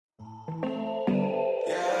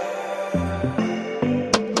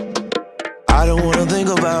don't wanna think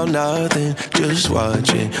about nothing, just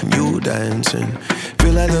watching you dancing.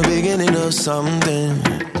 Feel like the beginning of something.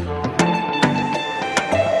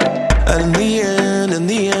 And in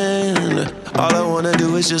the end, all I wanna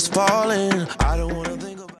do is just fall in. I don't wanna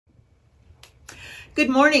think about. Good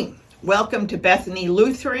morning. Welcome to Bethany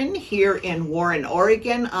Lutheran here in Warren,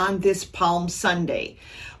 Oregon on this Palm Sunday.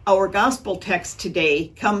 Our gospel text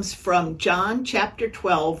today comes from John chapter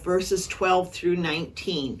 12, verses 12 through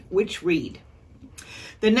 19, which read,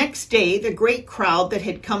 "The next day, the great crowd that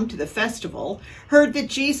had come to the festival heard that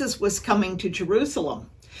Jesus was coming to Jerusalem.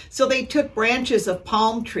 So they took branches of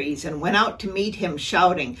palm trees and went out to meet him,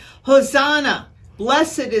 shouting, 'Hosanna!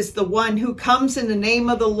 Blessed is the one who comes in the name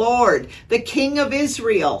of the Lord, the King of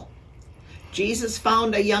Israel.' Jesus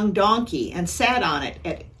found a young donkey and sat on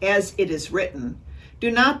it, as it is written,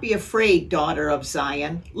 'Do not be afraid, daughter of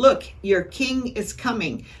Zion. Look, your king is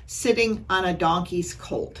coming, sitting on a donkey's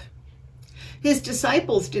colt.' His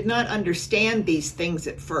disciples did not understand these things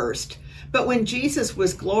at first, but when Jesus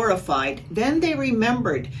was glorified, then they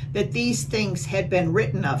remembered that these things had been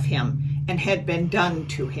written of him and had been done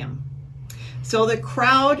to him. So the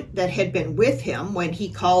crowd that had been with him when he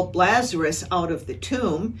called Lazarus out of the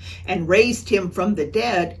tomb and raised him from the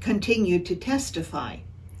dead continued to testify.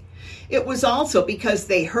 It was also because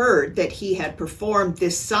they heard that he had performed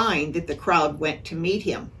this sign that the crowd went to meet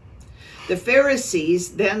him. The Pharisees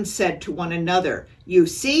then said to one another, 'You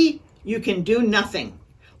see, you can do nothing.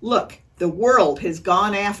 Look, the world has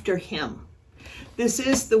gone after him.' This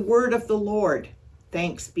is the word of the Lord.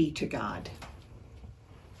 Thanks be to God."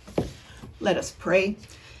 Let us pray.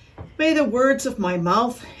 May the words of my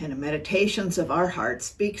mouth and the meditations of our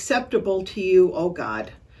hearts be acceptable to you, O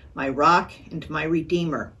God, my rock and my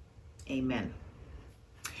redeemer. Amen.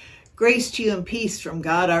 Grace to you and peace from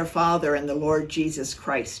God our Father and the Lord Jesus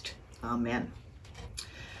Christ. Amen.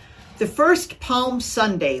 The first Palm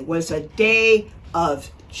Sunday was a day of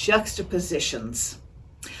juxtapositions.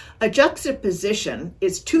 A juxtaposition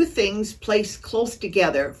is two things placed close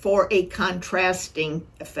together for a contrasting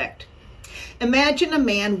effect. Imagine a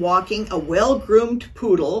man walking a well-groomed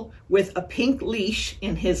poodle with a pink leash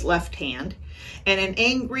in his left hand and an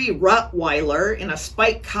angry Rottweiler in a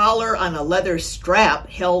spike collar on a leather strap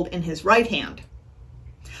held in his right hand.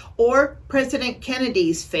 Or President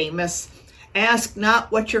Kennedy's famous, "Ask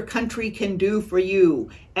not what your country can do for you,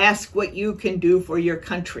 ask what you can do for your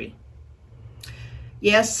country."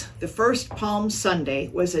 Yes, the first Palm Sunday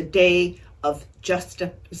was a day of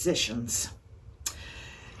juxtapositions.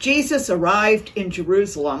 Jesus arrived in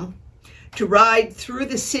Jerusalem to ride through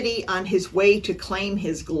the city on his way to claim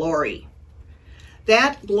his glory.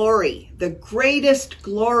 That glory, the greatest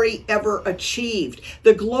glory ever achieved,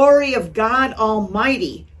 the glory of God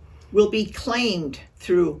Almighty, will be claimed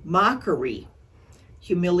through mockery,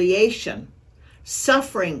 humiliation,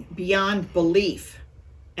 suffering beyond belief,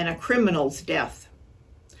 and a criminal's death.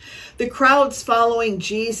 The crowds following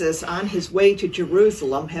Jesus on his way to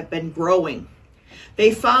Jerusalem have been growing.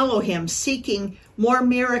 They follow him seeking more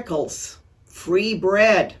miracles, free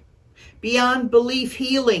bread, beyond belief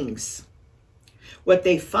healings. What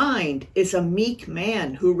they find is a meek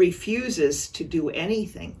man who refuses to do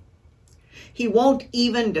anything. He won't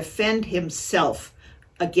even defend himself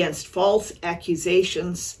against false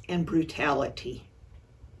accusations and brutality.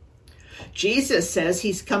 Jesus says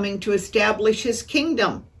he's coming to establish his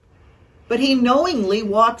kingdom, but he knowingly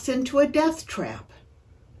walks into a death trap.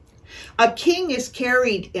 A king is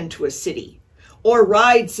carried into a city or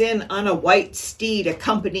rides in on a white steed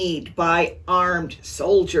accompanied by armed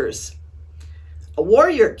soldiers. A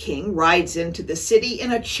warrior king rides into the city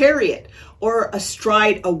in a chariot or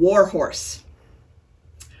astride a war horse.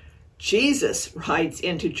 Jesus rides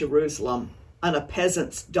into Jerusalem on a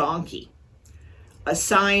peasant's donkey, a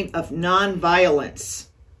sign of nonviolence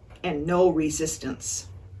and no resistance.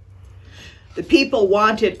 The people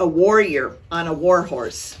wanted a warrior on a war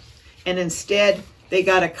horse, and instead they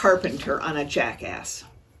got a carpenter on a jackass.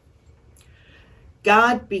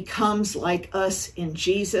 God becomes like us in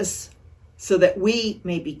Jesus so that we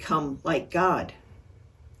may become like God.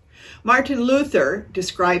 Martin Luther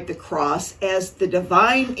described the cross as the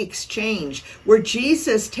divine exchange where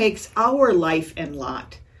Jesus takes our life and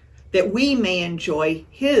lot, that we may enjoy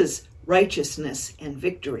his righteousness and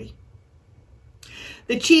victory.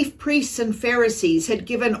 The chief priests and Pharisees had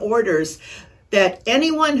given orders that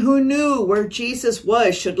anyone who knew where Jesus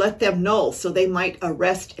was should let them know so they might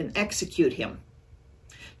arrest and execute him.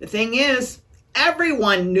 The thing is,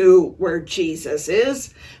 everyone knew where Jesus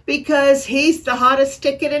is because he's the hottest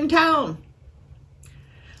ticket in town.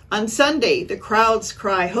 On Sunday, the crowds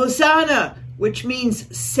cry, "Hosanna," which means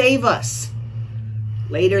save us.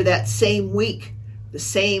 Later that same week, the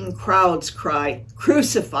same crowds cry,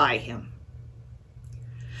 "Crucify him."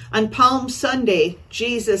 On Palm Sunday,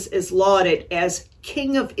 Jesus is lauded as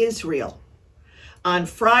King of Israel. On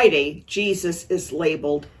Friday, Jesus is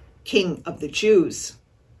labeled King of the Jews.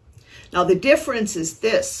 Now the difference is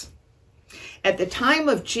this. At the time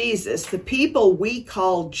of Jesus, the people we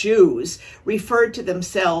call Jews referred to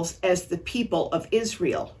themselves as the people of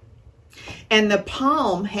Israel. And the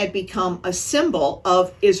palm had become a symbol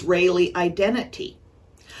of Israeli identity.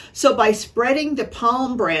 So by spreading the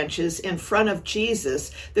palm branches in front of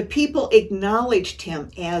Jesus, the people acknowledged him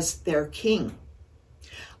as their king.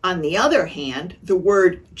 On the other hand, the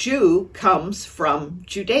word Jew comes from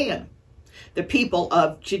Judean, the people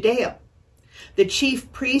of Judea. The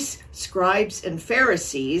chief priests, scribes, and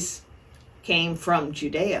Pharisees came from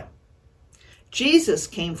Judea. Jesus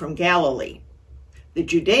came from Galilee. The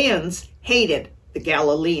Judeans hated the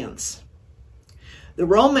Galileans. The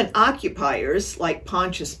Roman occupiers, like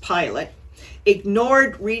Pontius Pilate,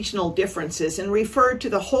 ignored regional differences and referred to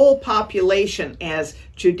the whole population as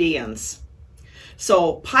Judeans.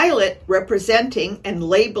 So Pilate, representing and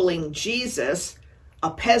labeling Jesus,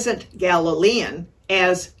 a peasant Galilean,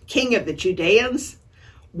 as King of the Judeans,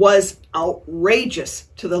 was outrageous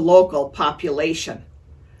to the local population.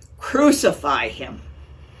 Crucify him.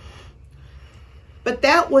 But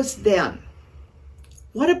that was then.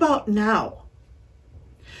 What about now?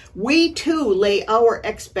 We too lay our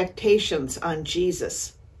expectations on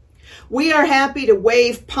Jesus. We are happy to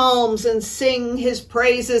wave palms and sing his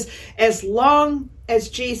praises as long as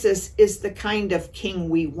Jesus is the kind of king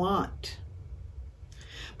we want.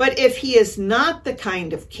 But if he is not the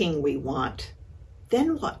kind of king we want,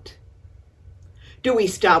 then what? Do we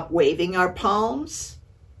stop waving our palms?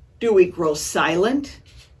 Do we grow silent?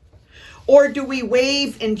 Or do we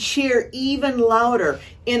wave and cheer even louder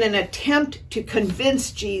in an attempt to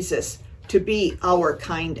convince Jesus to be our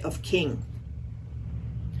kind of king?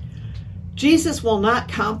 Jesus will not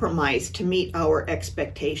compromise to meet our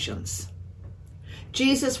expectations.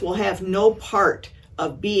 Jesus will have no part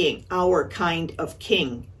of being our kind of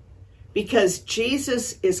king because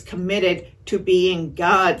Jesus is committed to being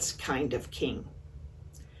God's kind of king.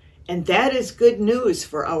 And that is good news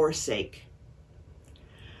for our sake.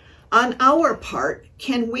 On our part,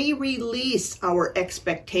 can we release our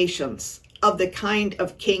expectations of the kind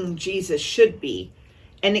of king Jesus should be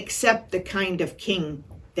and accept the kind of king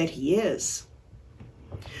that he is?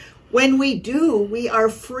 When we do, we are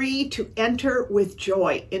free to enter with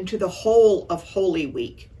joy into the whole of Holy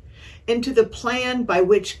Week, into the plan by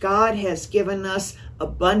which God has given us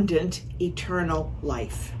abundant eternal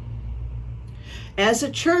life. As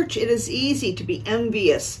a church, it is easy to be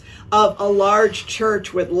envious of a large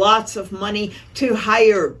church with lots of money to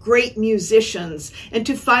hire great musicians and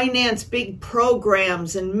to finance big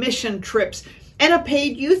programs and mission trips and a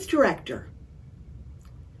paid youth director.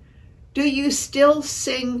 Do you still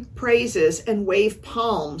sing praises and wave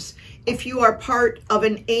palms if you are part of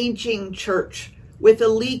an aging church with a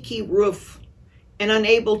leaky roof and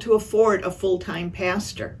unable to afford a full-time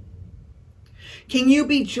pastor? Can you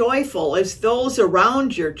be joyful as those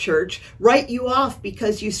around your church write you off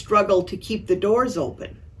because you struggle to keep the doors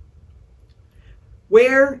open?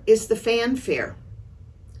 Where is the fanfare?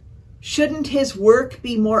 Shouldn't his work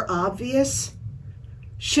be more obvious?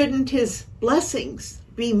 Shouldn't his blessings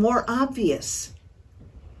be more obvious?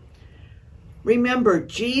 Remember,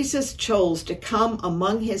 Jesus chose to come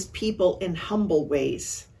among his people in humble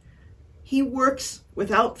ways. He works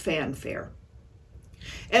without fanfare.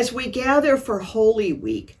 As we gather for Holy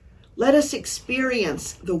Week, let us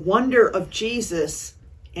experience the wonder of Jesus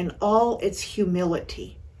in all its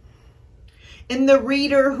humility. In the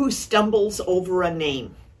reader who stumbles over a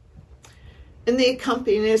name, in the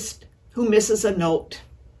accompanist who misses a note,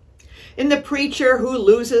 in the preacher who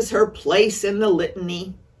loses her place in the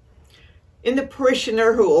litany, in the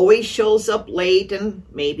parishioner who always shows up late and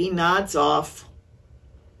maybe nods off.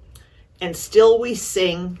 And still we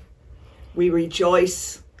sing, we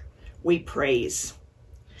rejoice, we praise.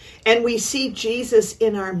 And we see Jesus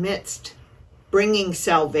in our midst, bringing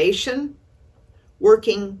salvation,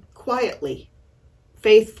 working quietly,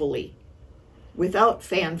 faithfully, without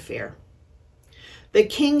fanfare. The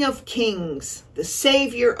King of Kings, the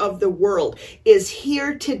Savior of the world, is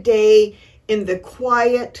here today in the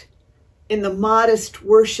quiet, in the modest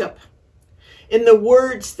worship, in the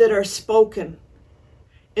words that are spoken,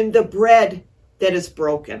 in the bread that is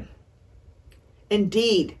broken.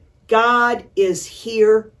 Indeed, God is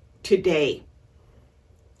here today,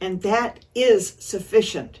 and that is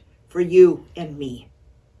sufficient for you and me.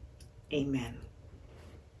 Amen.